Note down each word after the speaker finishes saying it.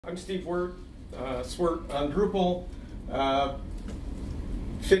I'm Steve Swirt on Drupal.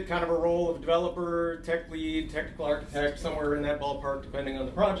 Fit kind of a role of developer, tech lead, technical architect, somewhere in that ballpark depending on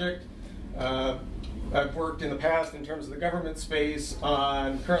the project. I've worked in the past in terms of the government space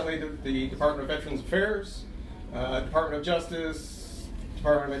on currently the Department of Veterans Affairs, Department of Justice,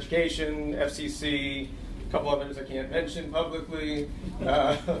 Department of Education, FCC, a couple others I can't mention publicly.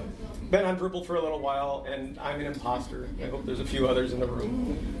 Been on Drupal for a little while, and I'm an imposter. I hope there's a few others in the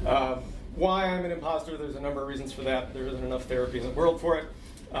room. Why I'm an imposter, there's a number of reasons for that. There isn't enough therapy in the world for it.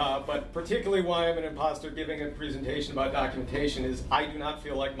 But particularly why I'm an imposter giving a presentation about documentation is I do not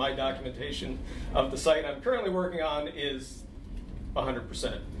feel like my documentation of the site I'm currently working on is 100%. Is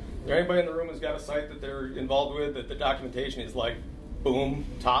there anybody in the room who's got a site that they're involved with that the documentation is like, boom,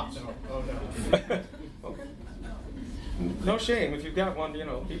 tops? No. Oh, no. Okay. No shame. If you've got one,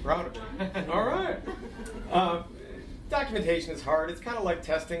 be proud of it. All right. Documentation is hard. It's kind of like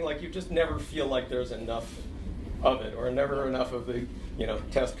testing. Like you just never feel like there's enough of it, or never enough of the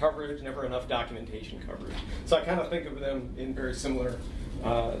test coverage, never enough documentation coverage. So I kind of think of them in very similar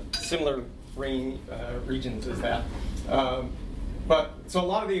regions as that. So a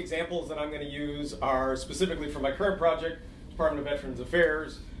lot of the examples that I'm going to use are specifically for my current project, Department of Veterans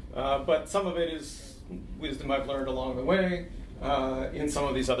Affairs, but some of it is wisdom I've learned along the way in some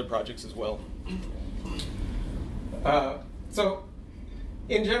of these other projects as well. So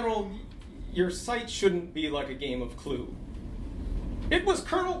in general, your site shouldn't be like a game of Clue. It was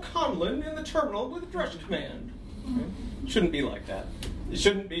Colonel Conlon in the terminal with a direct command. Okay? Shouldn't be like that. It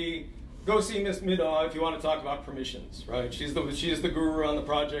shouldn't be, go see Miss Middaw if you want to talk about permissions, right? She's the guru on the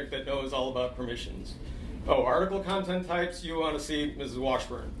project that knows all about permissions. Oh, article content types, you want to see Mrs.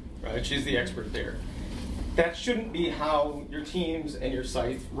 Washburn, right? She's the expert there. That shouldn't be how your teams and your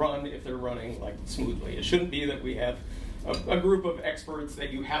sites run if they're running like smoothly. It shouldn't be that we have a group of experts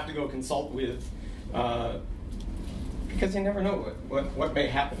that you have to go consult with because you never know what may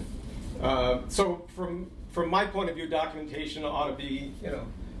happen. So from my point of view, documentation ought to be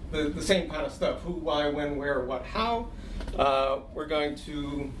the same kind of stuff: who, why, when, where, what, how. We're going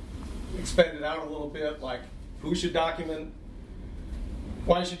to expand it out a little bit, like who should document,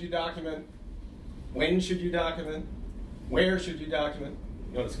 why should you document, when should you document, where should you document,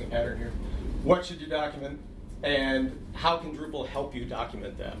 noticing a pattern here, what should you document, and how can Drupal help you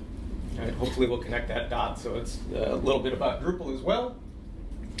document that? Right, hopefully we'll connect that dot so it's a little bit about Drupal as well.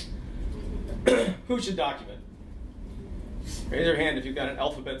 Who should document? Raise your hand if you've got an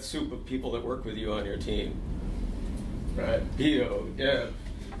alphabet soup of people that work with you on your team. Right, PO, Dev,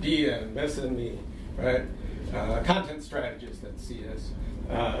 DM, SME, right? Content strategist, that's CS.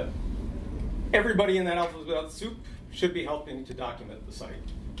 Everybody in that alphabet soup should be helping to document the site.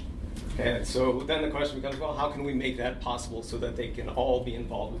 And so then the question becomes, well, how can we make that possible so that they can all be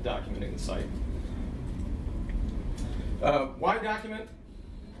involved with documenting the site? Why document?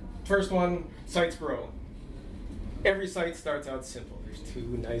 First one, sites grow. Every site starts out simple. There's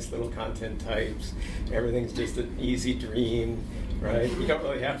two nice little content types. Everything's just an easy dream, right? You don't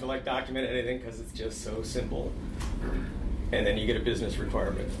really have to document anything because it's just so simple. And then you get a business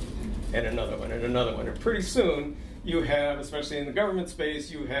requirement, and another one, and another one. And pretty soon, you have, especially in the government space,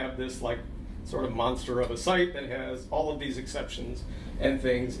 you have this sort of monster of a site that has all of these exceptions and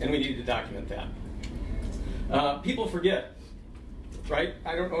things, and we need to document that. People forget, right?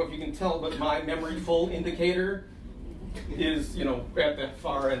 I don't know if you can tell, but my memory full indicator is, at the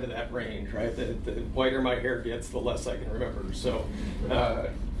far end of that range, right? The whiter my hair gets, the less I can remember. So,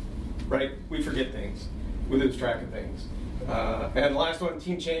 right, we forget things. We lose track of things. And the last one,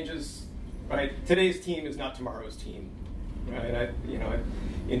 team changes. Right, today's team is not tomorrow's team. Right,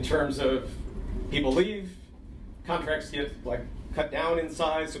 in terms of people leave, contracts get cut down in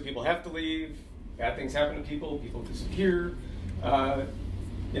size, so people have to leave. Bad things happen to people. People disappear.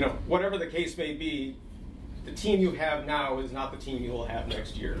 Whatever the case may be, the team you have now is not the team you will have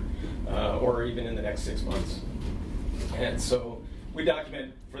next year, or even in the next 6 months. And so we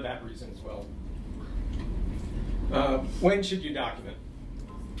document for that reason as well. When should you document?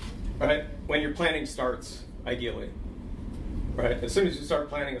 Right? When your planning starts, ideally. Right? As soon as you start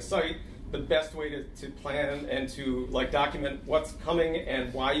planning a site, the best way to plan and to document what's coming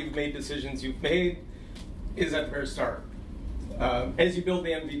and why you've made decisions you've made is at the very start. As you build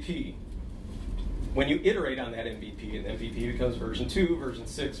the MVP, when you iterate on that MVP, and the MVP becomes version 2, version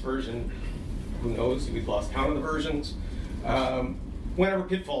 6, version, who knows, we've lost count of the versions, whenever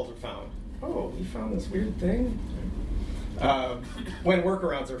pitfalls are found. Oh, we found this weird thing. When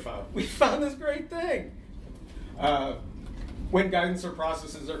workarounds are found. We found this great thing. When guidance or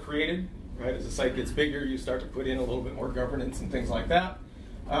processes are created, right, as the site gets bigger, you start to put in a little bit more governance and things like that.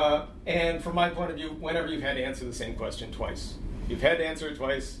 And from my point of view, whenever you've had to answer the same question twice, you've had to answer it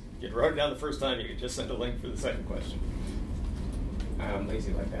twice, you wrote it down the first time, you could just send a link for the second question. I'm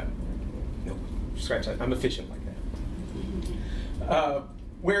lazy like that. No, scratch that. I'm efficient like that.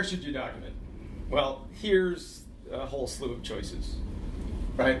 Where should you document? Well, here's a whole slew of choices,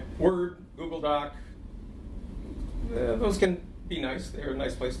 right? Word, Google Doc, those can be nice. They're a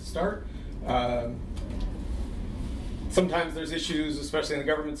nice place to start. Sometimes there's issues, especially in the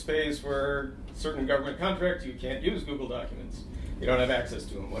government space, where certain government contracts, you can't use Google documents. You don't have access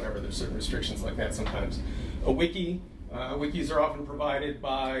to them, whatever. There's certain restrictions like that sometimes. A wiki. Wikis are often provided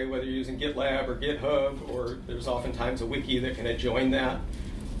by whether you're using GitLab or GitHub, or there's oftentimes a wiki that can adjoin that.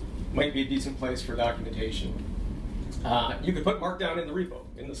 Might be a decent place for documentation. You could put Markdown in the repo.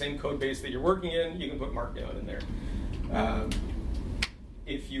 In the same code base that you're working in, you can put Markdown in there.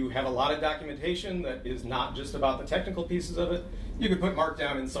 If you have a lot of documentation that is not just about the technical pieces of it, you could put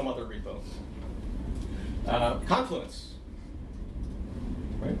Markdown in some other repo. Confluence.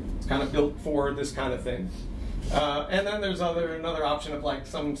 Right? It's kind of built for this kind of thing. And then there's another option of like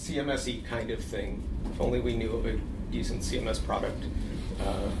some CMS-y kind of thing. If only we knew of a decent CMS product,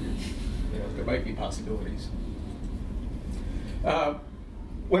 there might be possibilities.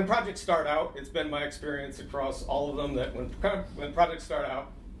 When projects start out, it's been my experience across all of them that when projects start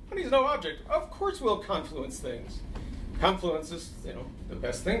out, when there's no object, of course we'll Confluence things. Confluence is the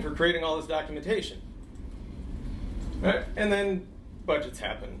best thing for creating all this documentation. Right? And then budgets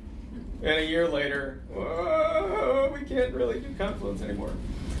happen. And a year later, we can't really do Confluence anymore.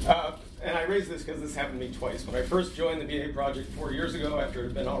 And I raise this because this happened to me twice. When I first joined the VA project 4 years ago, after it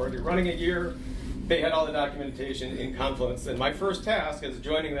had been already running a year, they had all the documentation in Confluence. And my first task as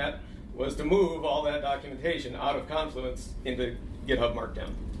joining that was to move all that documentation out of Confluence into GitHub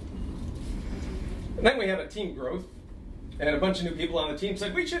Markdown. And then we had a team growth, and a bunch of new people on the team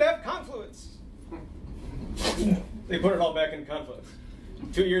said, we should have Confluence. They put it all back in Confluence.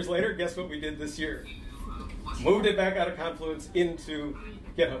 2 years later, guess what we did this year? Moved it back out of Confluence into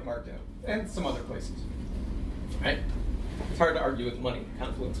GitHub Markdown and some other places. Right? It's hard to argue with money.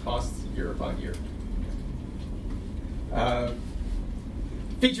 Confluence costs year upon year.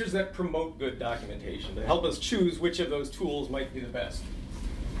 Features that promote good documentation, to help us choose which of those tools might be the best.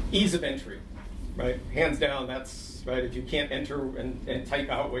 Ease of entry, right? Hands down, that's right. If you can't enter and type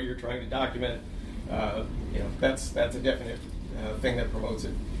out what you're trying to document, that's a definite thing that promotes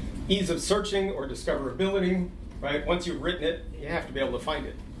it. Ease of searching or discoverability, right? Once you've written it, you have to be able to find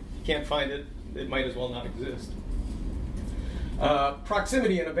it. If you can't find it, it might as well not exist.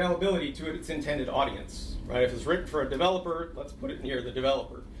 Proximity and availability to its intended audience, right? If it's written for a developer, let's put it near the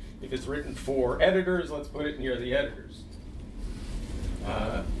developer. If it's written for editors, let's put it near the editors.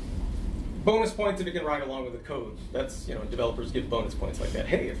 Bonus points if you can write along with the code. That's, developers give bonus points like that.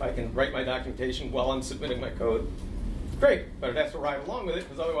 Hey, if I can write my documentation while I'm submitting my code, great, but it has to ride along with it,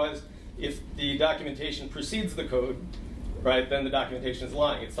 because otherwise, if the documentation precedes the code, right, then the documentation is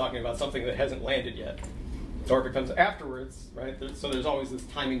lying. It's talking about something that hasn't landed yet. Or if it comes afterwards, right, so there's always this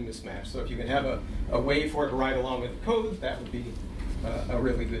timing mismatch. So if you can have a way for it to ride along with the code, that would be a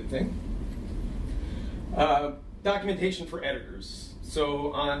really good thing. Documentation for editors.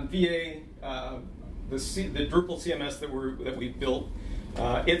 So on VA, the Drupal CMS that we built,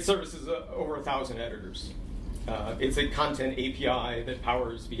 it services over 1,000 editors. It's a content API that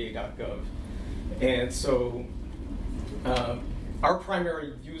powers VA.gov. And so our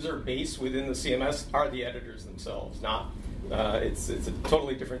primary user base within the CMS are the editors themselves. It's a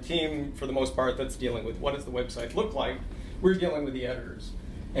totally different team, for the most part, that's dealing with what does the website look like. We're dealing with the editors.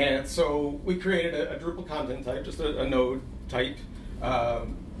 And so we created a Drupal content type, just a node type,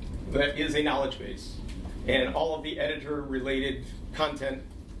 that is a knowledge base. And all of the editor-related content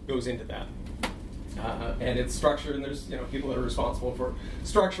goes into that. And it's structured, and there's people that are responsible for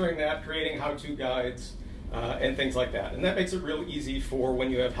structuring that, creating how-to guides, and things like that. And that makes it real easy for when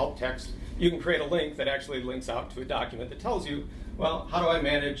you have help text. You can create a link that actually links out to a document that tells you, well, how do I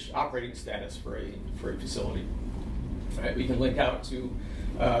manage operating status for a facility? Right? We can link out to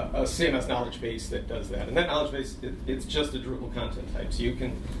a CMS knowledge base that does that. And that knowledge base, it's just a Drupal content type. So you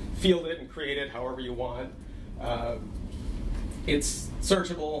can field it and create it however you want. It's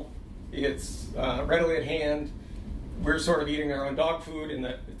searchable. It's readily at hand. We're sort of eating our own dog food in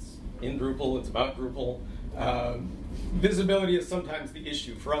that it's in Drupal, it's about Drupal. Visibility is sometimes the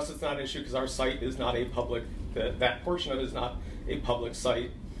issue. For us, it's not an issue because our site is not a public, that portion of it is not a public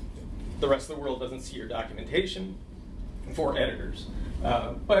site. The rest of the world doesn't see your documentation for editors.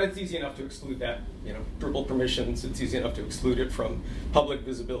 But it's easy enough to exclude that, Drupal permissions, it's easy enough to exclude it from public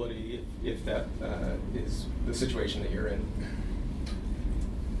visibility if that is the situation that you're in.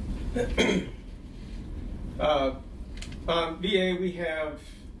 VA, we have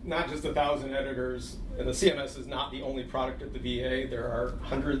not just 1,000 editors, and the CMS is not the only product of the VA. There are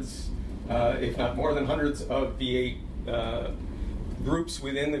hundreds, if not more than hundreds, of VA groups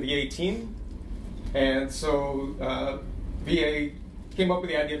within the VA team. And so VA came up with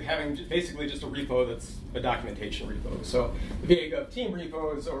the idea of having basically just a repo that's a documentation repo. So the VA.gov team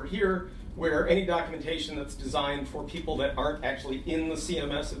repo is over here, where any documentation that's designed for people that aren't actually in the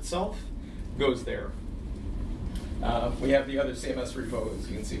CMS itself goes there. We have the other CMS repo, as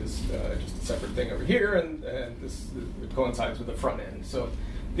you can see, is just a separate thing over here, and this coincides with the front end. So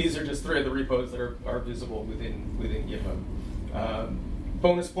these are just 3 of the repos that are visible within GitHub.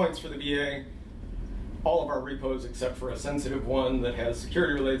 Bonus points for the VA. All of our repos, except for a sensitive one that has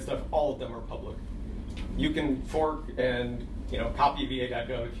security-related stuff, all of them are public. You can fork and copy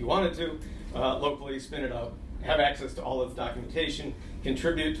VA.gov if you wanted to, locally spin it up, have access to all its documentation,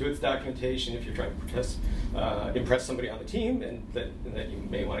 contribute to its documentation if you're trying to impress somebody on the team and that you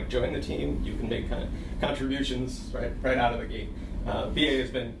may want to join the team. You can make contributions right out of the gate. VA has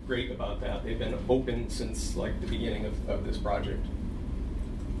been great about that. They've been open since the beginning of this project.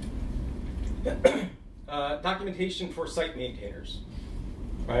 Documentation for site maintainers.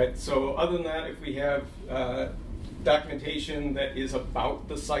 Right. So other than that, if we have documentation that is about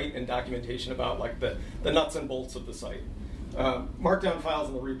the site and documentation about the nuts and bolts of the site, markdown files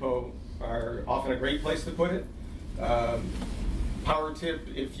in the repo are often a great place to put it. Power tip: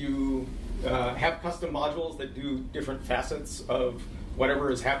 if you have custom modules that do different facets of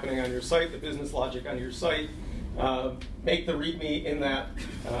whatever is happening on your site, the business logic on your site, make the README in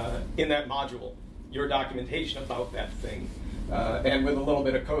that module your documentation about that thing. And with a little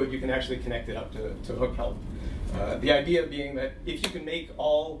bit of code, you can actually connect it up to hook help. The idea being that if you can make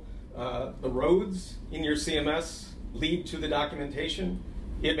all the roads in your CMS lead to the documentation,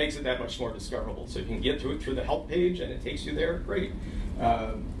 it makes it that much more discoverable. So you can get to it through the help page and it takes you there, great.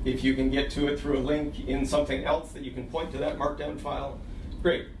 If you can get to it through a link in something else that you can point to that markdown file,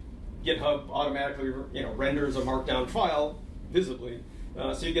 great. GitHub automatically renders a markdown file visibly,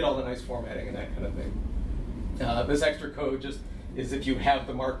 so you get all the nice formatting and that kind of thing. This extra code just is if you have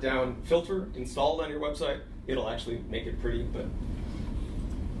the markdown filter installed on your website, it'll actually make it pretty.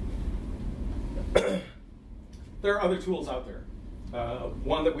 But there are other tools out there.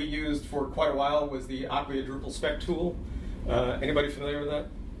 One that we used for quite a while was the Acquia Drupal spec tool. Anybody familiar with that?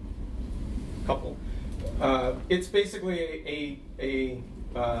 Couple. It's basically a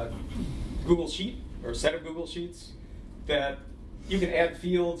Google Sheet or a set of Google Sheets that you can add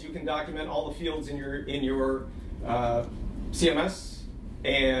fields. You can document all the fields in your CMS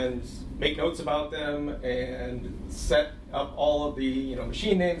and make notes about them and set up all of the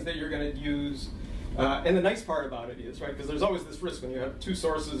machine names that you're going to use. And the nice part about it is, right, because there's always this risk when you have 2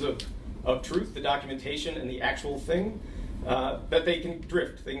 sources of truth, the documentation and the actual thing, that they can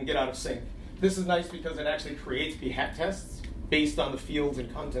drift, they can get out of sync. This is nice because it actually creates behat tests based on the fields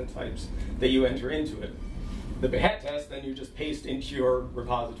and content types that you enter into it. The behat test, then you just paste into your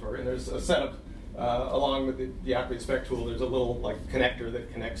repository, and there's a setup along with the Acquia spec tool. There's a little connector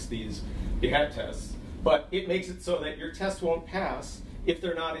that connects these behat tests, but it makes it so that your test won't pass if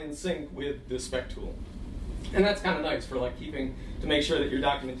they're not in sync with the spec tool. And that's kind of nice for to make sure that your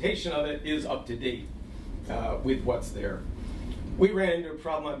documentation of it is up to date with what's there. We ran into a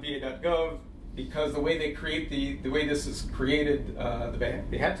problem on VA.gov because the way they create the way this is created, the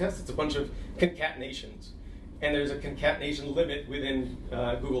behat test, it's a bunch of concatenations. And there's a concatenation limit within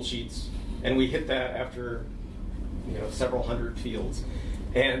Google Sheets, and we hit that after several hundred fields.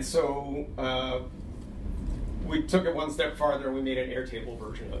 And so we took it one step farther and we made an Airtable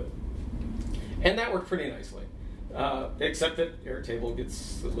version of it. And that worked pretty nicely. Except that Airtable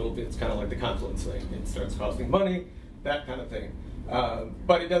gets a little bit, it's kind of like the Confluence thing. It starts costing money, that kind of thing.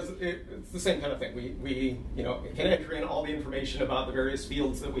 But it's the same kind of thing. We can enter in all the information about the various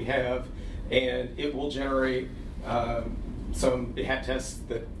fields that we have, and it will generate some behat tests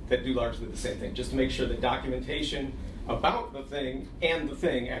that do largely the same thing, just to make sure the documentation about the thing and the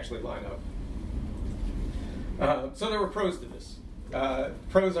thing actually line up. So there were pros to this.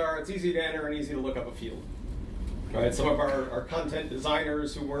 Pros are it's easy to enter and easy to look up a field. Right? Some of our content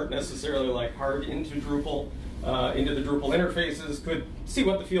designers who weren't necessarily hard into Drupal, into the Drupal interfaces, could see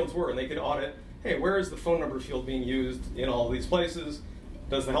what the fields were, and they could audit, hey, where is the phone number field being used in all these places?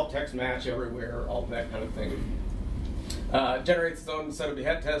 Does the help text match everywhere? All that kind of thing. Generates its own set of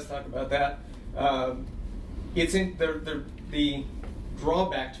behat tests, talk about that. It's in the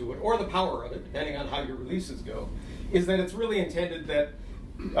drawback to it, or the power of it, depending on how your releases go, is that it's really intended that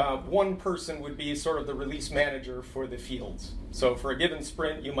one person would be sort of the release manager for the fields. So for a given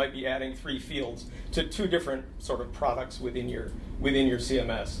sprint, you might be adding 3 fields to 2 different sort of products within your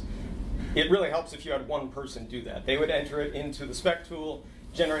CMS. It really helps if you had one person do that. They would enter it into the spec tool,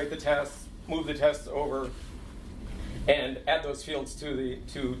 generate the tests, move the tests over, and add those fields to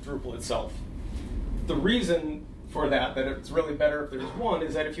Drupal itself. The reason for that it's really better if there's one,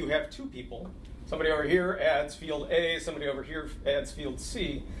 is that if you have 2 people, somebody over here adds field A, somebody over here adds field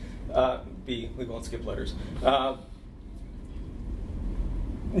C, B, we won't skip letters.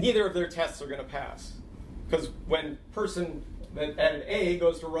 Neither of their tests are going to pass. Because when person that added A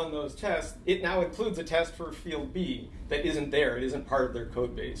goes to run those tests, it now includes a test for field B that isn't there. It isn't part of their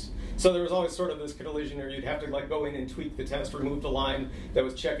code base. So there was always sort of this collision where you'd have to like go in and tweak the test, remove the line that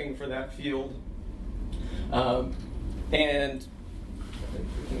was checking for that field. And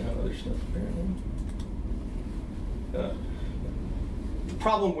other stuff apparently. The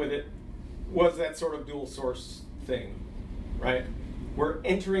problem with it was that sort of dual source thing, right? We're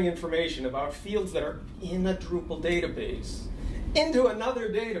entering information about fields that are in a Drupal database into another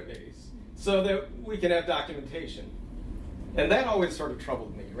database so that we can have documentation. And that always sort of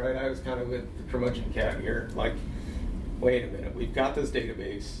troubled me, right? I was kind of with the curmudgeon cat here, like, wait a minute, we've got this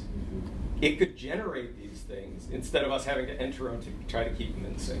database. It could generate these things instead of us having to enter them to try to keep them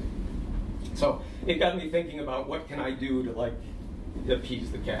in sync. So it got me thinking about what can I do to like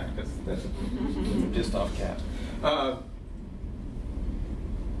appease the cat, because that's a pissed off cat.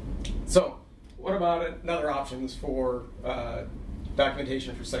 So what about another options for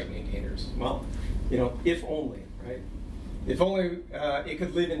documentation for site maintainers? Well, if only, right? If only it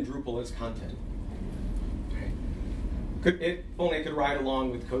could live in Drupal as content. If only it could ride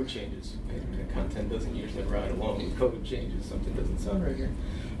along with code changes. Content doesn't usually ride along with code changes. Something doesn't sound right here.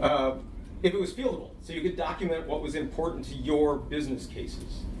 If it was fieldable, so you could document what was important to your business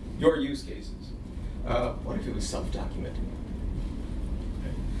cases, your use cases. What if it was self-documenting?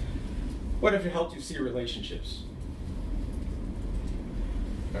 What if it helped you see relationships?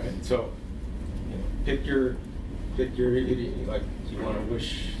 All right, so pick your like, do you want to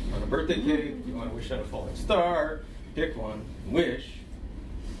wish on a birthday cake? Do you want to wish on a falling star? Pick one, wish.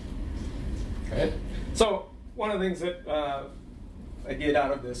 Right? So one of the things that I did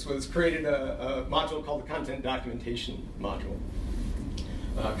out of this was created a module called the Content Documentation Module.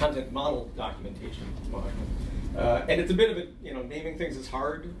 Content Model Documentation Module. And it's a bit of a, naming things is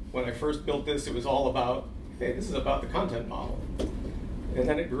hard. When I first built this, it was all about, hey, this is about the content model. And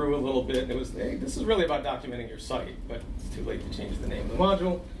then it grew a little bit, and it was, hey, this is really about documenting your site, but it's too late to change the name of the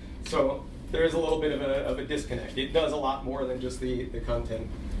module. So there is a little bit of a disconnect. It does a lot more than just the content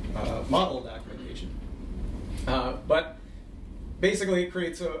model documentation. But basically, it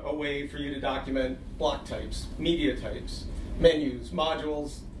creates a way for you to document block types, media types, menus,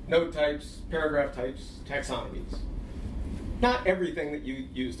 modules, node types, paragraph types, taxonomies. Not everything that you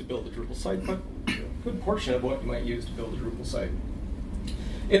use to build a Drupal site, but a good portion of what you might use to build a Drupal site.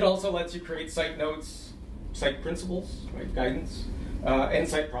 It also lets you create site notes, site principles, right, guidance, and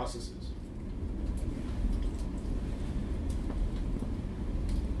site processes.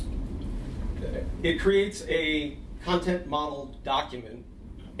 It creates a content model document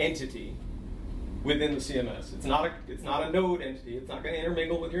entity within the CMS. It's not a node entity. It's not going to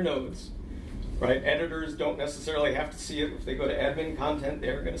intermingle with your nodes, right? Editors don't necessarily have to see it. If they go to admin content,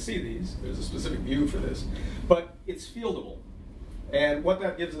 they're going to see these. There's a specific view for this, but it's fieldable. And what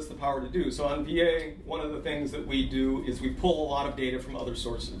that gives us the power to do. So on VA, one of the things that we do is we pull a lot of data from other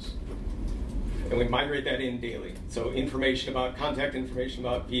sources. And we migrate that in daily. So contact information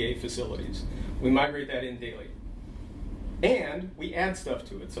about VA facilities. We migrate that in daily. And we add stuff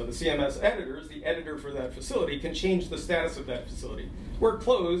to it. So the CMS editors, the editor for that facility, can change the status of that facility. We're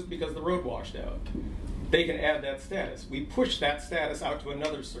closed because the road washed out. They can add that status. We push that status out to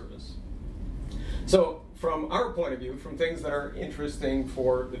another service. So from our point of view, from things that are interesting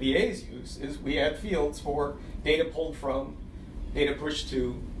for the VA's use, is we add fields for data pulled from, data pushed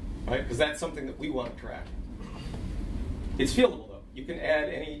to, right? Because that's something that we want to track. It's fieldable though. You can add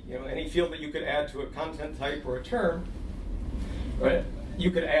any field that you could add to a content type or a term, right? You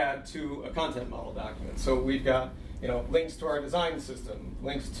could add to a content model document. So we've got links to our design system,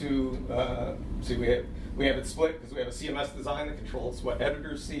 links to we have it split because we have a CMS design that controls what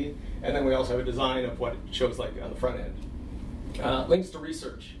editors see, and then we also have a design of what it shows like on the front end. Links to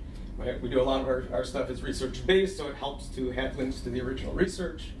research. Right? We do a lot of our stuff is research-based, so it helps to have links to the original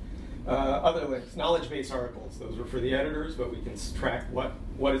research. Other links, knowledge base articles. Those are for the editors, but we can track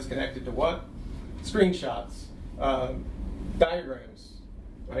what is connected to what. Screenshots, diagrams,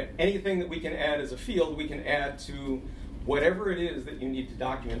 right? Anything that we can add as a field, we can add to whatever it is that you need to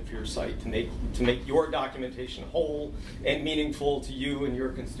document for your site to make your documentation whole and meaningful to you and your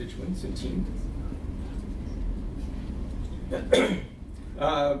constituents and team.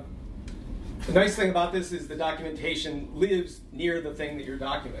 The nice thing about this is the documentation lives near the thing that you're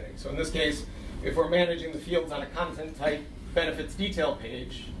documenting. So in this case, if we're managing the fields on a content type benefits detail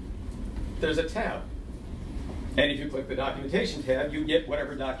page, there's a tab. And if you click the documentation tab, you get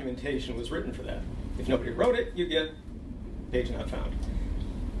whatever documentation was written for that. If nobody wrote it, you get page not found.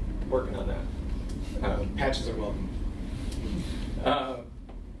 Working on that. Patches are welcome.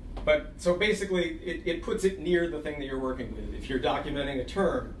 But so basically, it puts it near the thing that you're working with. If you're documenting a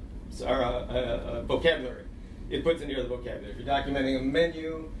term, or a vocabulary, it puts it near the vocabulary. If you're documenting a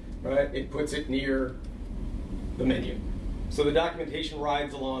menu, right, it puts it near the menu. So the documentation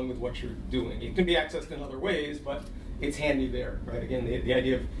rides along with what you're doing. It can be accessed in other ways, but it's handy there, right? Again, the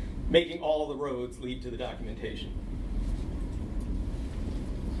idea of making all the roads lead to the documentation.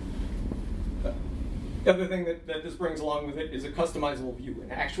 The other thing that this brings along with it is a customizable view,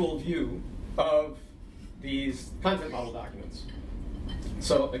 an actual view of these content model documents.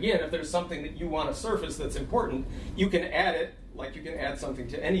 So again, if there's something that you want to surface that's important, you can add it like you can add something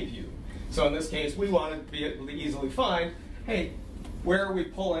to any view. So in this case, we wanted to be able to easily find, hey, where are we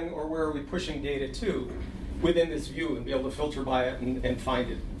pulling or where are we pushing data to within this view and be able to filter by it and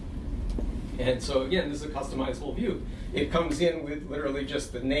find it. And so again, this is a customizable view. It comes in with literally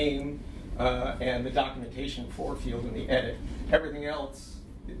just the name and the documentation for field and the edit. Everything else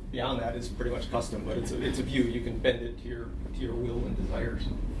beyond that is pretty much custom, but it's a view. You can bend it to your will and desires.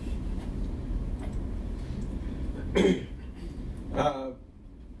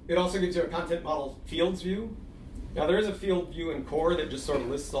 It also gives you a content model fields view. Now there is a field view in core that just sort of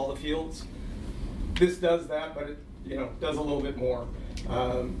lists all the fields. This does that, but it does a little bit more.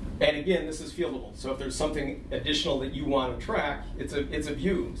 And again, this is fieldable. So if there's something additional that you want to track, it's a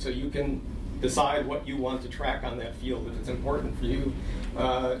view. So you can decide what you want to track on that field. If it's important for you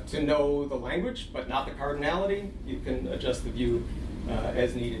to know the language, but not the cardinality, you can adjust the view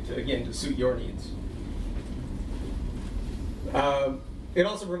as needed to suit your needs. It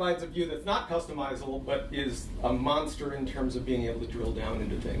also provides a view that's not customizable, but is a monster in terms of being able to drill down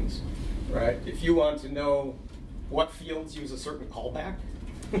into things. Right? If you want to know what fields use a certain callback,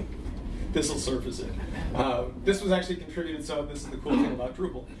 this will surface it. This was actually contributed, so this is the cool thing about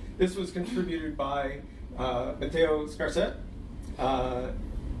Drupal. This was contributed by Matteo Scarset.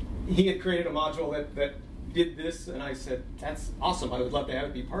 He had created a module that did this, and I said, that's awesome, I would love to have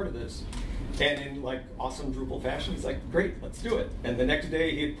it be part of this. And in like awesome Drupal fashion, he's like, great, let's do it. And the next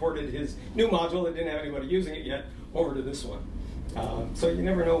day he had ported his new module that didn't have anybody using it yet over to this one. So you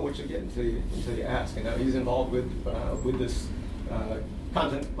never know what you'll get until you ask. And now he's involved with this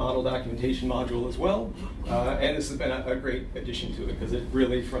content model documentation module as well. And this has been a great addition to it because it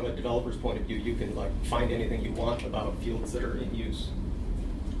really, from a developer's point of view, you can like find anything you want about fields that are in use.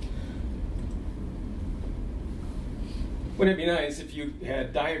 Wouldn't it be nice if you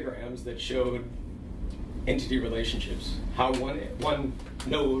had diagrams that showed entity relationships, how one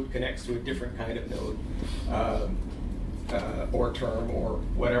node connects to a different kind of node, or term, or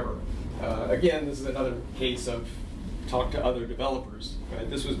whatever. Again, this is another case of talk to other developers. Right?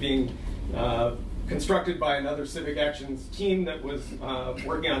 This was being constructed by another Civic Actions team that was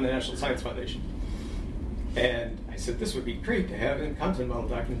working on the National Science Foundation. And I said, this would be great to have in content model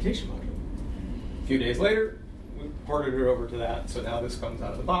documentation module. A few days later, we ported it over to that, so now this comes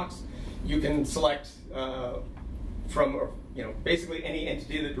out of the box. You can select from basically any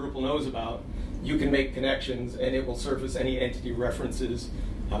entity that Drupal knows about. You can make connections, and it will surface any entity references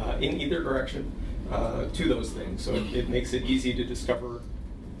in either direction to those things. So it makes it easy to discover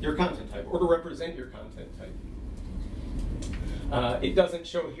your content type or to represent your content type. It doesn't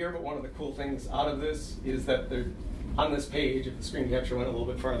show here, but one of the cool things out of this is that on this page, if the screen capture went a little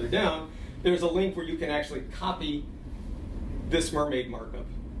bit farther down, there's a link where you can actually copy this mermaid markup.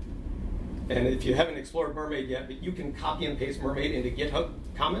 And if you haven't explored Mermaid yet, but you can copy and paste Mermaid into GitHub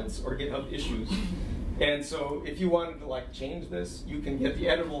comments or GitHub issues. And so if you wanted to like change this, you can get the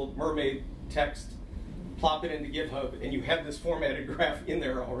editable Mermaid text, plop it into GitHub, and you have this formatted graph in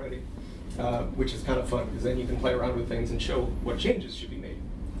there already, which is kind of fun, because then you can play around with things and show what changes should be made.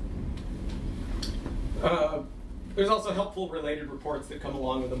 There's also helpful related reports that come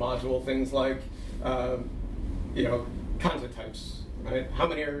along with the module, things like content types. Right? How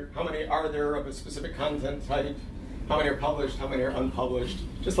many are there of a specific content type? How many are published? How many are unpublished?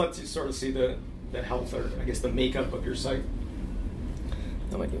 Just lets you sort of see the health, or I guess the makeup of your site.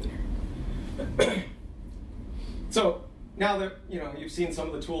 That might be in here. So now that you've seen some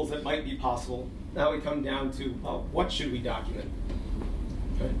of the tools that might be possible, now we come down to what should we document?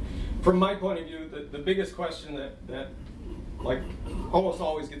 Okay. From my point of view, the biggest question that like almost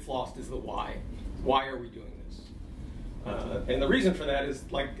always gets lost is the why. Why are we doing this? And the reason for that is,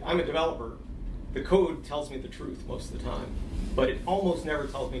 like, I'm a developer. The code tells me the truth most of the time, but it almost never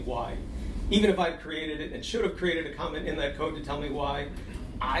tells me why. Even if I've created it and should have created a comment in that code to tell me why,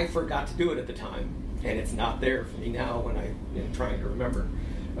 I forgot to do it at the time, and it's not there for me now when I'm trying to remember.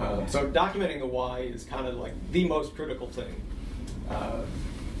 So documenting the why is kind of like the most critical thing.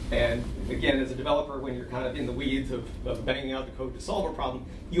 And again, as a developer, when you're kind of in the weeds of banging out the code to solve a problem,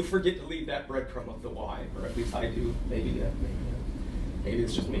 you forget to leave that breadcrumb of the why, or at least I do. Maybe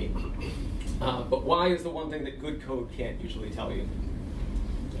it's just me. But why is the one thing that good code can't usually tell you.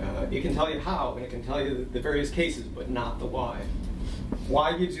 It can tell you how, and it can tell you the various cases, but not the why.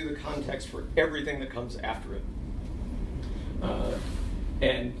 Why gives you the context for everything that comes after it.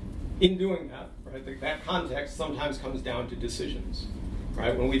 And in doing that, right, that context sometimes comes down to decisions.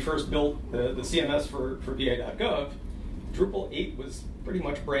 Right? When we first built the CMS for VA.gov, Drupal 8 was pretty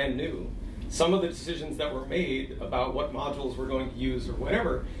much brand new. Some of the decisions that were made about what modules we're going to use or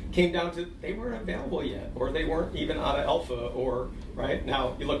whatever came down to they weren't available yet, or they weren't even out of alpha, or right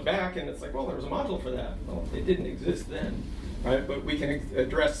now you look back and it's like, well, there was a module for that. Well, it didn't exist then, right? But we can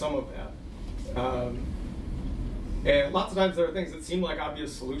address some of that. And lots of times there are things that seem like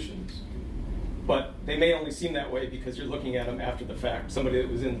obvious solutions, but they may only seem that way because you're looking at them after the fact. Somebody that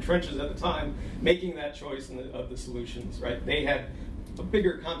was in the trenches at the time making that choice of the solutions, right? They had a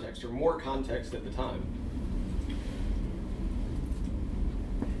bigger context or more context at the time.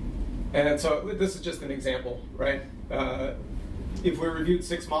 And so this is just an example, right? If we reviewed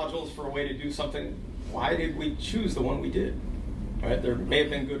 6 modules for a way to do something, why did we choose the one we did? Right? There may have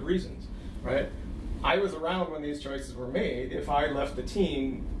been good reasons, right? I was around when these choices were made. If I left the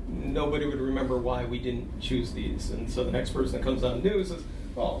team, nobody would remember why we didn't choose these. And so the next person that comes on new says,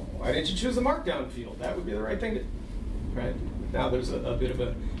 well, why didn't you choose the markdown field? That would be the right thing to, right? Now there's a bit of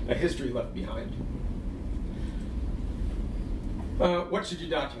a history left behind. What should you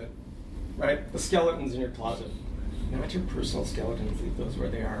document? Right? The skeletons in your closet. Not your personal skeletons, leave those where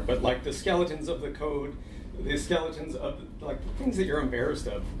they are, but like the skeletons of the code, the skeletons of like the things that you're embarrassed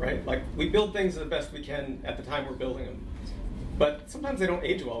of, right? Like we build things the best we can at the time we're building them. But sometimes they don't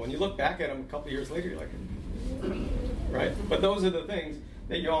age well. When you look back at them a couple of years later, you're like, right? But those are the things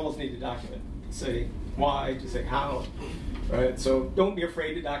that you almost need to document. To say why, to say how, right? So don't be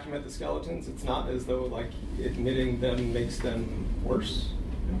afraid to document the skeletons. It's not as though like admitting them makes them worse.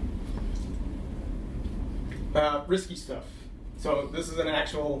 Risky stuff. So this is an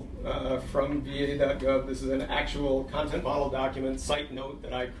actual, from VA.gov, this is an actual content model document, site note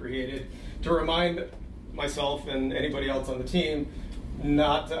that I created to remind myself and anybody else on the team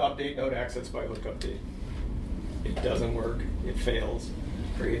not to update node access by hook update. It doesn't work, it fails,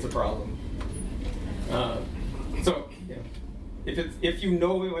 creates a problem. So yeah, if you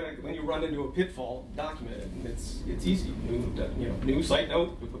know when you run into a pitfall, document it, and it's easy. New site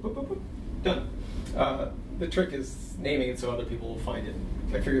note, done. The trick is naming it so other people will find it.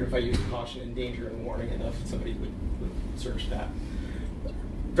 I figured if I used caution and danger and warning enough, somebody would search that.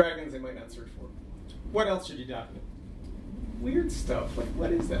 Dragons they might not search for. What else should you document? Weird stuff, like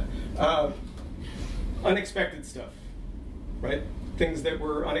what is that? Unexpected stuff, right? Things that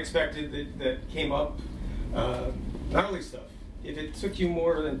were unexpected that came up. Gnarly stuff. If it took you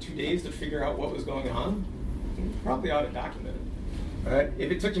more than 2 days to figure out what was going on, you probably ought to document it. Right?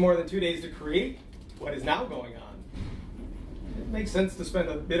 If it took you more than 2 days to create what is now going on, it makes sense to spend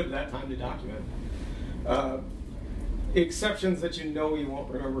a bit of that time to document. Exceptions that you know you won't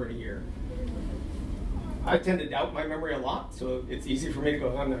remember in a year. I tend to doubt my memory a lot, so it's easy for me to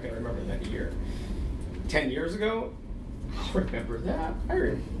go, I'm not going to remember that in a year. 10 years ago, I'll remember that.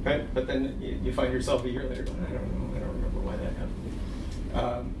 Right? But then you find yourself a year later going, I don't know, I don't remember why that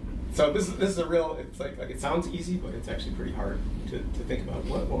happened. So this is a real, it's like it sounds easy, but it's actually pretty hard to think about.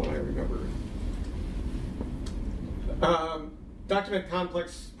 What won't I remember? Document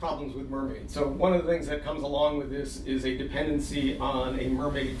complex problems with Mermaid. So one of the things that comes along with this is a dependency on a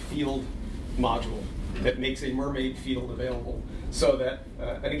Mermaid field module that makes a Mermaid field available. So that,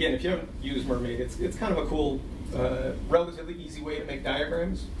 and again, if you haven't used Mermaid, it's kind of a cool, relatively easy way to make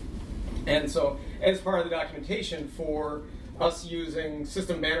diagrams. And so as part of the documentation for us using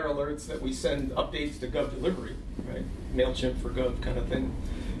system banner alerts that we send updates to Gov delivery, right? MailChimp for Gov kind of thing.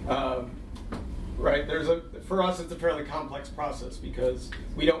 Right, for us it's a fairly complex process because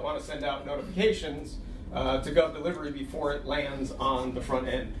we don't want to send out notifications to Gov delivery before it lands on the front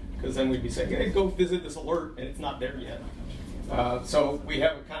end because then we'd be saying, hey, go visit this alert, and it's not there yet. So we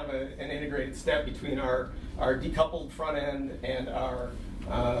have kind of an integrated step between our decoupled front end and our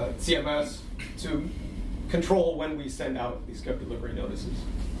CMS to control when we send out these scope delivery notices.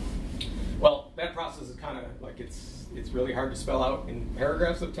 Well, that process is kind of like it's really hard to spell out in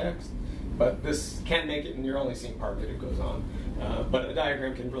paragraphs of text, but this can make it, and you're only seeing part of it. It goes on, but a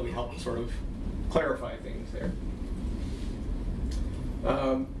diagram can really help sort of clarify things there.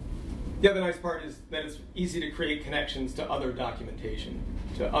 The other nice part is that it's easy to create connections to other documentation,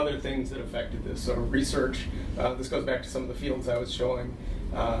 to other things that affected this. So research, this goes back to some of the fields I was showing.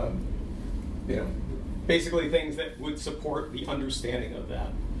 You know, basically things that would support the understanding of that.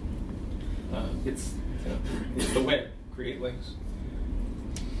 It's the web, create links.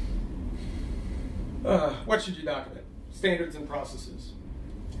 What should you document? Standards and processes,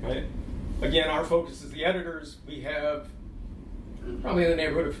 right? Again, our focus is the editors. We have probably in the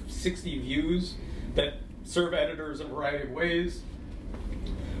neighborhood of 60 views that serve editors in a variety of ways.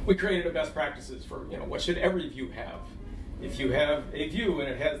 We created a best practices for, what should every view have? If you have a view and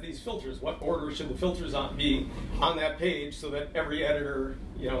it has these filters, what order should the filters be on that page so that every editor,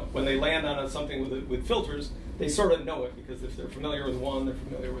 when they land on something with filters, they sort of know it, because if they're familiar with one, they're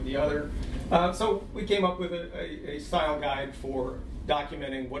familiar with the other. So we came up with a style guide for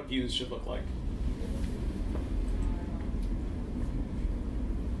documenting what views should look like.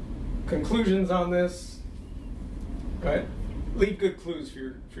 Conclusions on this, right? Leave good clues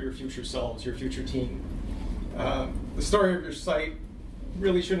for your future selves, your future team. The story of your site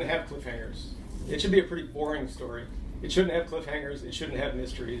really shouldn't have cliffhangers. It should be a pretty boring story. It shouldn't have cliffhangers. It shouldn't have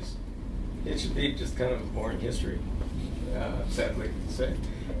mysteries. It should be just kind of a boring history, sadly to say.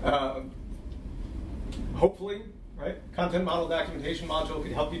 Hopefully, right? Content model documentation module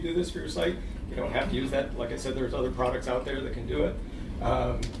can help you do this for your site. You don't have to use that. Like I said, there's other products out there that can do it.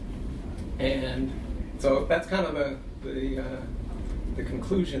 And so that's kind of the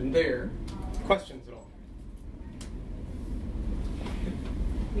conclusion there. Questions at all?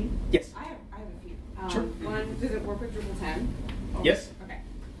 Me? Yes. I have a few. Sure. One, does it work with Drupal 10? Oh, yes. Okay.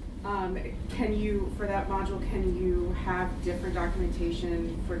 Can you, for that module, can you have different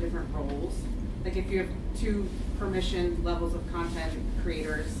documentation for different roles? Like if you have 2 permission levels of content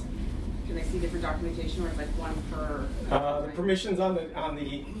creators, can they see different documentation, or is like one per? The permissions on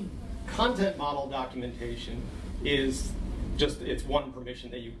the content model documentation is just, it's one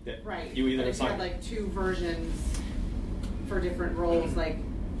permission that you right. you either but assign. If you had like 2 versions for different roles, like.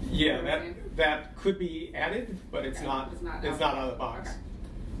 Yeah, that could be added, but it's not out of the box.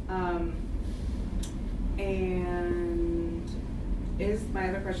 Okay. And is my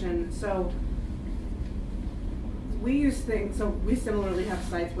other question, so we use things, so we similarly have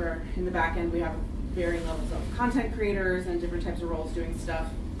sites where in the back end we have varying levels of content creators and different types of roles doing stuff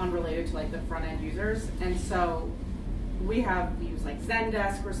unrelated to like the front end users. And so we use like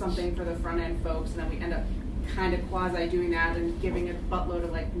Zendesk or something for the front end folks, and then we end up kind of quasi doing that and giving a buttload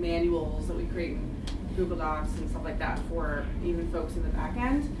of like manuals that we create in Google Docs and stuff like that for even folks in the back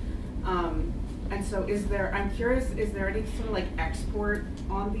end. And so I'm curious, is there any sort of like export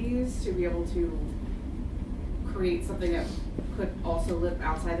on these to be able to create something that could also live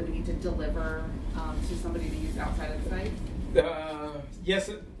outside that we need to deliver to somebody to use outside of the site? Yes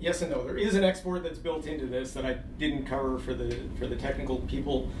and no. There is an export that's built into this that I didn't cover for the technical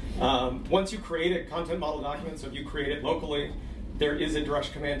people. Once you create a content model document, so if you create it locally, there is a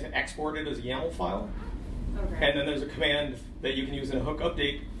direct command to export it as a YAML file. Okay. And then there's a command that you can use in a hook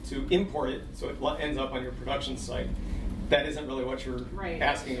update to import it, so it ends up on your production site. That isn't really what you're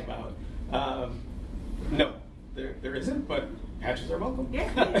asking about. No, there isn't, but patches are welcome. Yeah.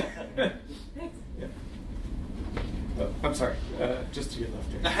 Thanks. Yeah. Oh, I'm sorry, just to your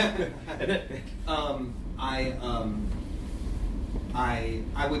left here.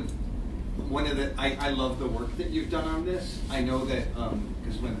 I love the work that you've done on this. I know that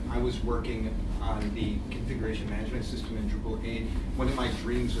because when I was working on the configuration management system in Drupal 8, one of my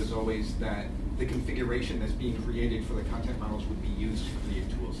dreams was always that the configuration that's being created for the content models would be used to create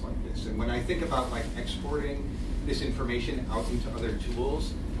tools like this. And when I think about like exporting this information out into other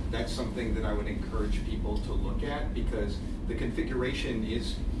tools, that's something that I would encourage people to look at, because the configuration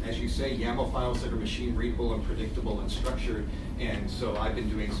is, as you say, YAML files that are machine readable and predictable and structured. And so I've been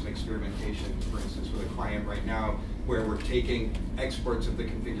doing some experimentation, for instance, with a client right now, where we're taking exports of the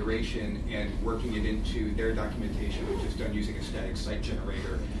configuration and working it into their documentation, which is done using a static site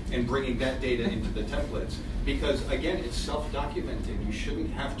generator, and bringing that data into the templates. Because again, it's self-documented. You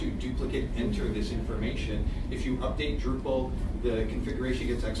shouldn't have to duplicate enter this information. If you update Drupal, the configuration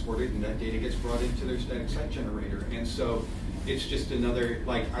gets exported and that data gets brought into their static site generator. And so it's just another,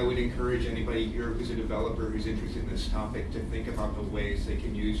 like, I would encourage anybody here who's a developer who's interested in this topic to think about the ways they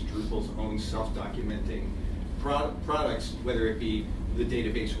can use Drupal's own self-documenting products, whether it be the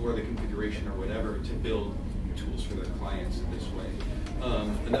database or the configuration or whatever, to build tools for their clients in this way.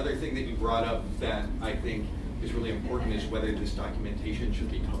 Another thing that you brought up that I think is really important is whether this documentation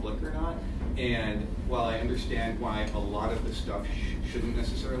should be public or not. And while I understand why a lot of this stuff shouldn't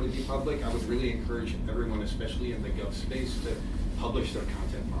necessarily be public, I would really encourage everyone, especially in the Gov space, to publish their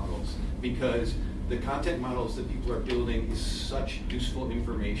content models, because the content models that people are building is such useful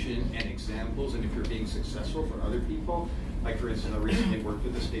information and examples, and if you're being successful for other people, like for instance, I recently worked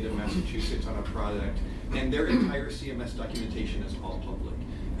with the state of Massachusetts on a product, and their entire CMS documentation is all public.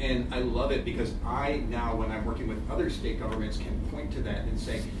 And I love it because I now, when I'm working with other state governments, can point to that and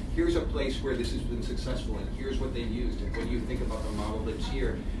say, here's a place where this has been successful, and here's what they used, and what do you think about the model that's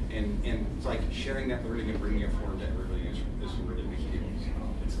here? And it's like sharing that learning and bringing it forward to everybody is a really big deal.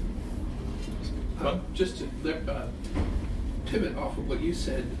 Just to pivot off of what you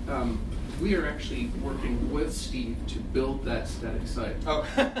said, we are actually working with Steve to build that static site. Oh,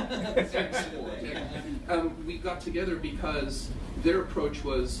 we got together because their approach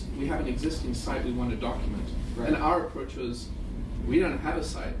was, we have an existing site we want to document. Right. And our approach was, we don't have a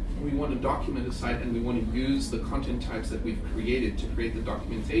site. We want to document a site, and we want to use the content types that we've created to create the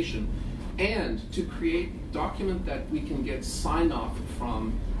documentation, and to create document that we can get sign off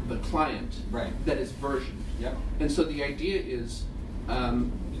from the client, right, that is versioned. Yep. And so the idea is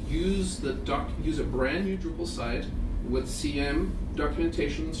use a brand new Drupal site with CM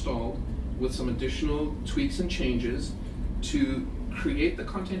documentation installed, with some additional tweaks and changes to create the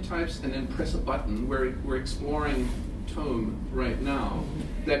content types, and then press a button. We're exploring Tome right now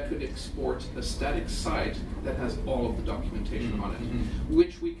that could export a static site that has all of the documentation on it,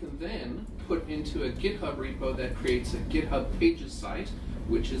 which we can then put into a GitHub repo that creates a GitHub Pages site,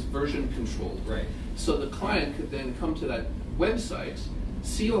 which is version controlled. Right. So the client could then come to that website,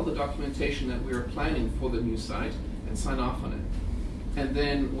 see all the documentation that we are planning for the new site, and sign off on it. And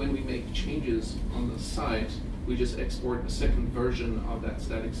then when we make changes on the site, we just export a second version of that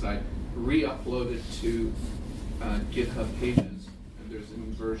static site, re-upload it to GitHub Pages, and there's a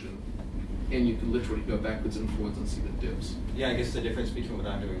new version. And you can literally go backwards and forwards and see the dips. Yeah, I guess the difference between what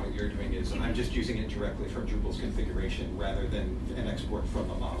I'm doing and what you're doing is I'm just using it directly from Drupal's configuration rather than an export from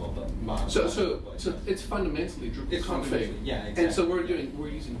the model. So it's fundamentally Drupal it's config. Yeah, exactly. And so we're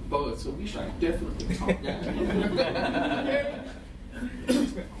using both. So we should definitely talk.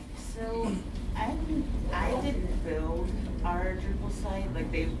 So I didn't build our Drupal site.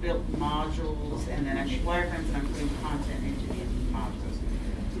 Like, they've built modules, and then I'm wireframes, and I'm putting content into these modules.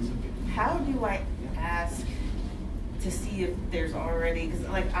 How do I ask to see if there's already, because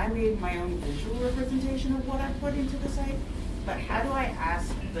like I made my own visual representation of what I put into the site, but how do I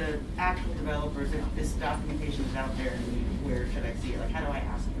ask the actual developers if this documentation is out there and where should I see it? Like, how do I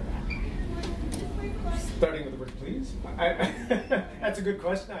ask for that? Starting with the word please. That's a good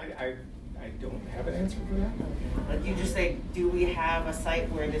question. I don't have an answer for that. Like, you just say, do we have a site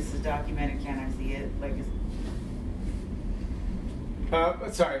where this is documented? Can I see it? Like,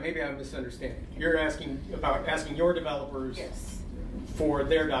 sorry, maybe I'm misunderstanding. You're asking your developers for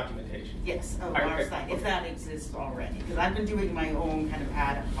their documentation. Yes, of our site, if that exists already. Because I've been doing my own kind of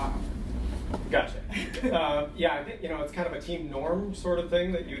ad hoc. Gotcha. Yeah, I think it's kind of a team norm sort of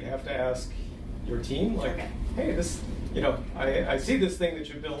thing that you'd have to ask your team. Like, hey, this, I see this thing that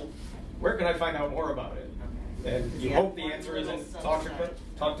you built. Where can I find out more about it? And you hope the answer isn't talk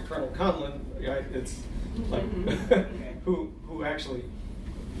to Colonel Conlon. Right? It's like who actually.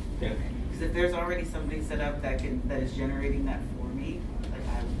 Because if there's already something set up that is generating that for me, like,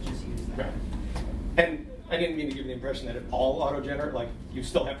 I would just use that. Right. And I didn't mean to give the impression that it all auto-generate. Like, you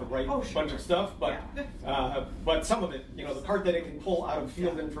still have to write a bunch of stuff, but but some of it, the part that it can pull out of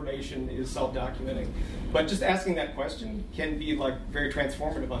field information is self-documenting. But just asking that question can be like very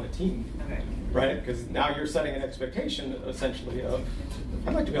transformative on a team, right? Because now you're setting an expectation essentially of,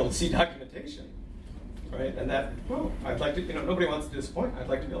 I'd like to be able to see documentation, right? And that, I'd like to, nobody wants to disappoint. I'd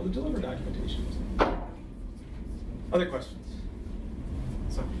like to be able to deliver documentation. Other questions?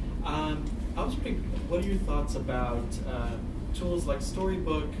 Sorry. I was wondering, what are your thoughts about tools like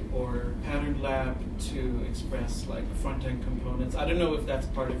Storybook or Pattern Lab to express like front-end components? I don't know if that's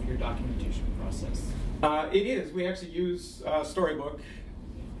part of your documentation process. It is. We actually use Storybook.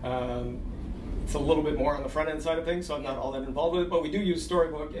 It's a little bit more on the front-end side of things, so I'm not all that involved with it, but we do use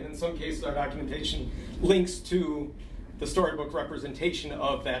Storybook, and in some cases our documentation links to the Storybook representation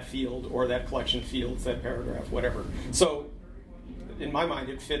of that field or that collection of fields, that paragraph, whatever. So in my mind,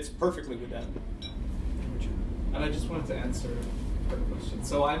 it fits perfectly with that. And I just wanted to answer her question.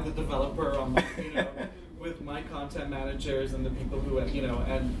 So I'm the developer on my, with my content managers and the people who,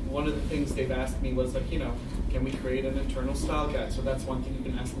 and one of the things they've asked me was like, can we create an internal style guide? So that's one thing you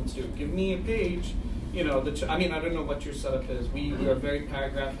can ask them to do. Give me a page, I don't know what your setup is. We are very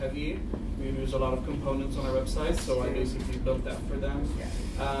paragraph heavy. We use a lot of components on our website, so I basically built that for them.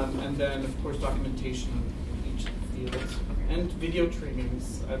 And then, of course, documentation of each of the fields. And video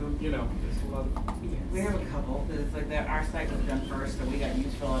trainings. There's a lot of... We have a couple, because our site was done first, so we got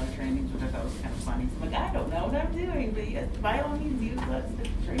used for a lot of trainings, which I thought was kind of funny. So I'm like, I don't know what I'm doing, but yes, by all means, use lots of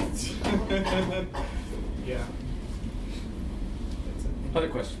trainings. Yeah. Other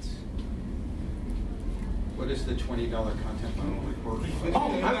questions? What is the $20 content model report?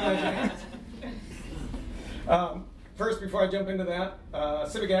 Oh, I'm glad you asked. First, before I jump into that,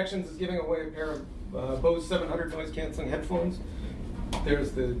 Civic Actions is giving away a pair of Bose 700 noise-canceling headphones.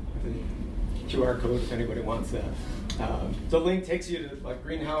 There's the QR code if anybody wants that. The link takes you to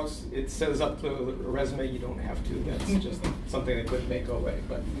Greenhouse. It says up to a resume. You don't have to. That's just something they couldn't make go away.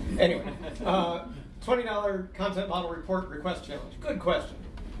 But anyway, $20 content model report request challenge. Good question.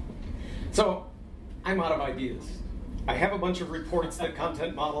 So I'm out of ideas. I have a bunch of reports that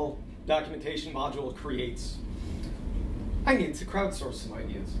content model documentation module creates. I need to crowdsource some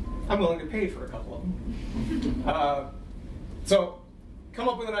ideas. I'm willing to pay for a couple of them. So come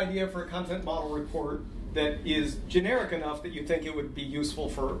up with an idea for a content model report that is generic enough that you think it would be useful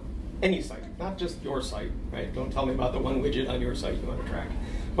for any site, not just your site, right? Don't tell me about the one widget on your site you want to track,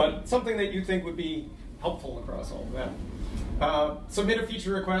 but something that you think would be helpful across all of that. Submit a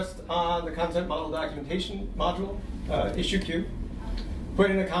feature request on the content model documentation module, issue queue. Put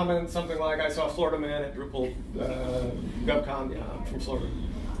in a comment something like, I saw Florida man at Drupal GovCon, yeah, I'm from Florida.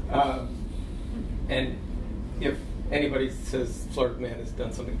 And if anybody says Florida man has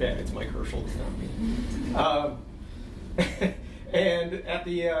done something bad, it's Mike Herschel, it's not me. And at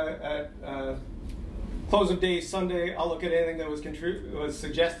the close of day Sunday, I'll look at anything that was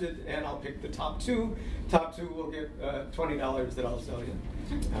suggested, and I'll pick the top two. Top two will get $20 that I'll sell you.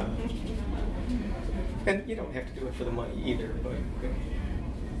 And you don't have to do it for the money either, but I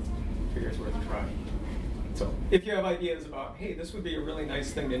figure it's worth a try. So if you have ideas about, hey, this would be a really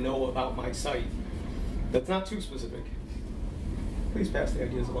nice thing to know about my site, that's not too specific, please pass the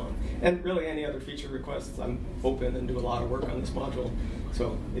ideas along. And really any other feature requests, I'm open and do a lot of work on this module.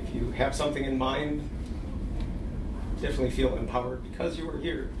 So if you have something in mind, definitely feel empowered because you are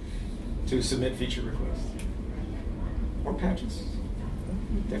here to submit feature requests. Or patches.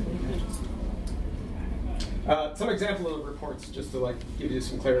 Definitely patches. Some example of reports, just to give you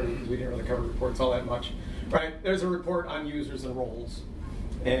some clarity, because we didn't really cover reports all that much. Right, there's a report on users and roles.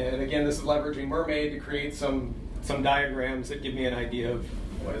 And again, this is leveraging Mermaid to create some diagrams that give me an idea of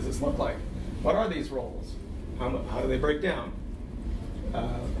what does this look like? What are these roles? How do they break down?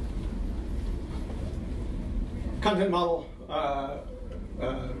 Content model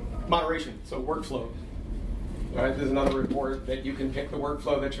moderation, so workflow. All right, there's another report that you can pick the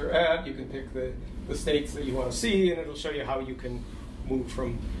workflow that you're at, you can pick the states that you want to see, and it'll show you how you can move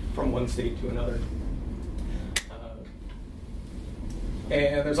from one state to another.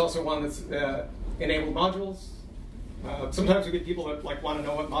 And there's also one that's enabled modules. Sometimes we get people that want to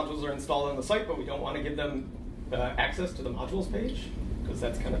know what modules are installed on the site, but we don't want to give them access to the modules page, because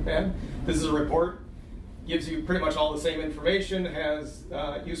that's kind of bad. This is a report, gives you pretty much all the same information, has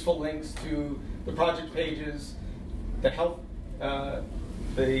useful links to the project pages, the help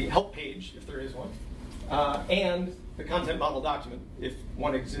page, if there is one, and the content model document, if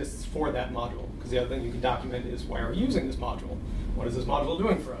one exists for that module. Because the other thing you can document is, why are we using this module? What is this module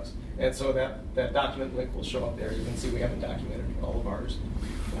doing for us? And so that document link will show up there. You can see we haven't documented all of ours.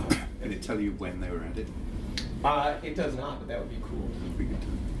 Did it tell you when they were added? It does not, but that would be cool. That'd be good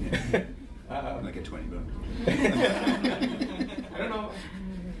too. Yeah. Like a $20. I don't know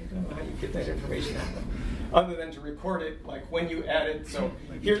how you get that information out, other than to record it, when you add it. So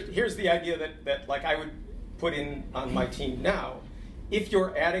here's the idea that I would put in on my team now. If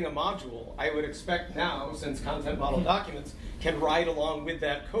you're adding a module, I would expect now, since content model documents can ride along with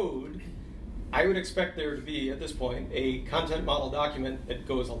that code, I would expect there to be, at this point, a content model document that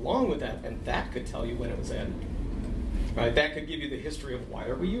goes along with that, and that could tell you when it was added. Right? That could give you the history of why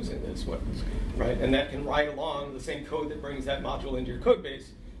are we using this, right? And that can ride along. The same code that brings that module into your code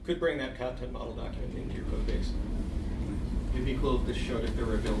base could bring that content model document into your code base. It'd be cool if this showed if there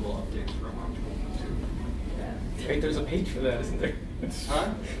were available updates for a module too. Wait, there's a page for that, isn't there? Huh?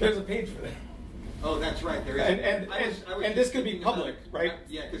 There's a page for that. Oh, that's right. There is. And this could be public, right?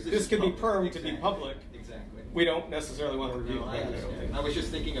 Yeah, because this could be public. permed to be public. Exactly. we don't necessarily want to review No, I that, I don't understand. think. I was just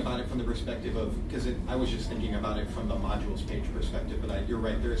thinking about it from the perspective of, because I was just thinking about it from the modules page perspective, but you're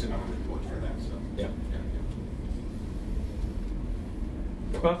right, there is another report for that, so. Yeah.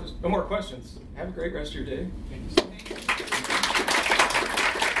 Well, if there's no more questions, have a great rest of your day. Thank you.